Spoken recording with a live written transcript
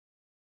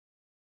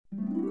A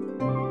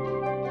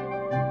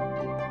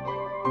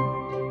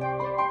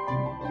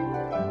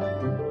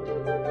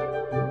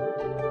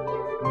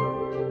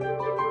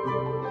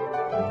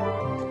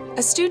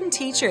student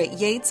teacher at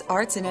Yates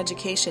Arts and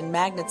Education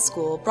Magnet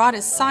School brought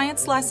his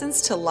science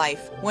lessons to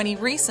life when he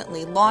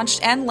recently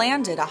launched and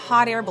landed a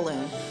hot air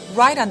balloon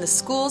right on the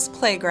school's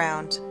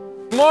playground.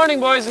 Good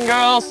morning, boys and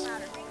girls.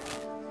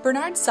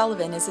 Bernard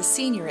Sullivan is a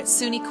senior at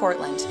SUNY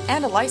Cortland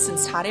and a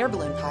licensed hot air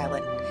balloon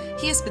pilot.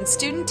 He has been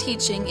student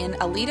teaching in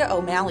Alita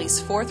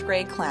O'Malley's 4th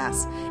grade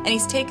class, and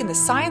he's taken the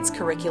science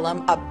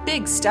curriculum a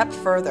big step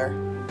further.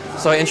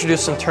 So I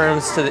introduced some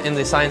terms in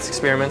the science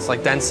experiments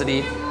like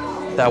density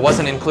that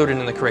wasn't included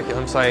in the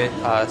curriculum,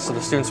 so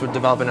the students would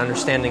develop an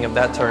understanding of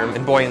that term,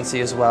 and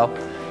buoyancy as well.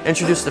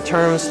 Introduced the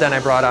terms, then I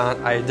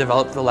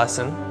developed the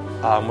lesson,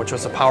 which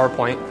was a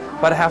PowerPoint,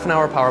 about a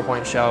half-an-hour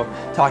PowerPoint show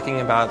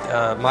talking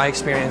about my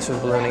experience with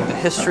ballooning, the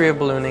history of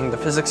ballooning, the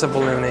physics of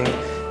ballooning,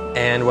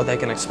 and what they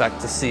can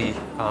expect to see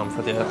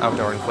for the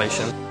outdoor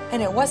inflation.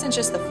 And it wasn't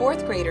just the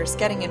 4th graders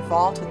getting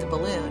involved with the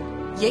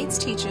balloon. Yates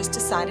teachers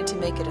decided to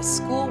make it a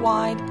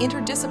school-wide,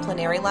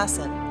 interdisciplinary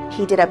lesson.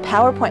 He did a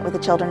PowerPoint with the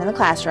children in the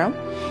classroom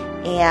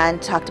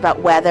and talked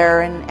about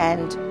weather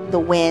and the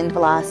wind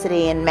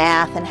velocity and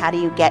math and how do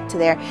you get to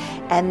there.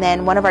 And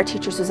then one of our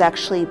teachers who's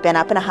actually been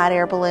up in a hot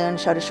air balloon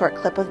showed a short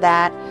clip of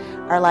that.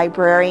 Our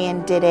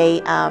librarian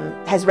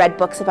has read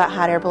books about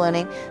hot air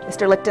ballooning.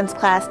 Mr. Lichten's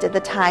class did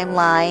the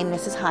timeline.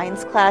 Mrs.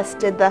 Hines' class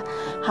did the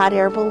hot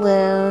air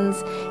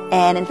balloons.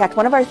 And in fact,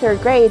 one of our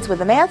 3rd grades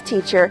with a math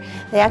teacher,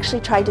 they actually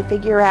tried to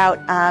figure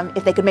out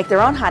if they could make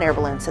their own hot air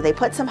balloons. So they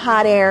put some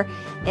hot air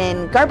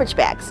in garbage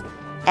bags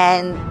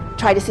and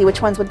tried to see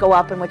which ones would go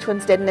up and which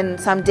ones didn't, and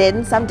some did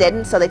and some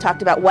didn't. So they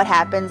talked about what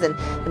happens and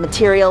the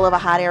material of a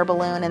hot air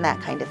balloon and that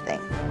kind of thing.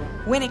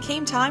 When it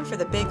came time for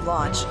the big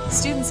launch,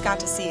 students got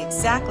to see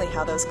exactly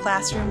how those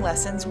classroom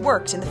lessons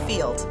worked in the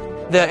field.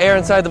 The air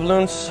inside the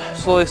balloon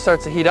slowly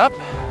starts to heat up,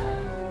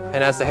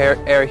 and as the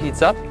air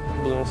heats up, the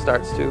balloon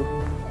starts to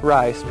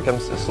rise,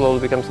 it slowly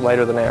becomes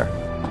lighter than air.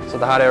 So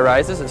the hot air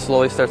rises, it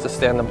slowly starts to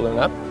stand the balloon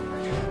up.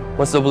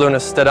 Once the balloon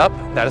is stood up,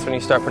 that is when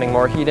you start putting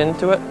more heat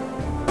into it.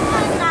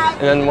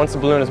 And then once the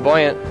balloon is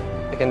buoyant,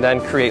 it can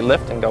then create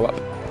lift and go up.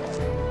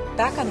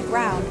 Back on the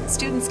ground,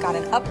 students got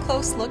an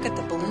up-close look at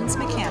the balloon's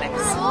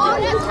mechanics.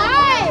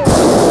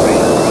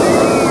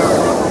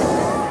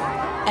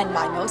 And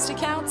by most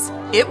accounts,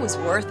 it was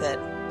worth it.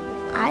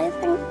 I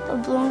think the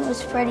balloon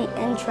was pretty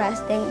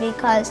interesting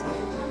because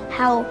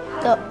how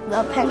the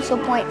pencil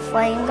point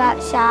flame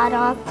got shot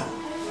up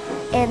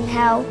and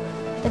how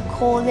the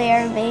cold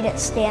air made it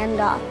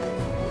stand up.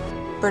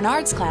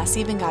 Bernard's class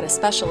even got a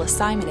special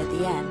assignment at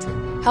the end,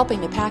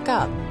 helping to pack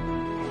up.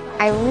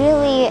 I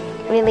really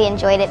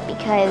enjoyed it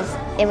because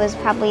it was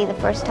probably the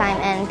first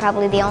time and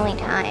probably the only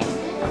time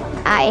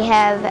I'll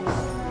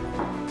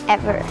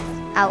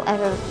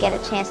ever get a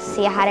chance to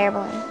see a hot air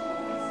balloon.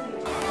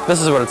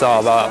 This is what it's all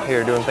about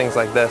here, doing things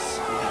like this.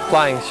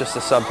 Flying is just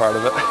a sub part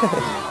of it.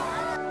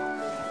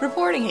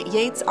 Reporting at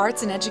Yates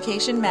Arts and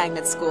Education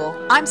Magnet School,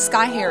 I'm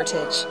Sky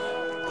Heritage.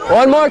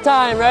 One more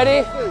time,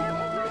 ready?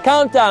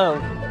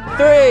 Countdown.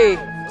 3,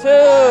 2,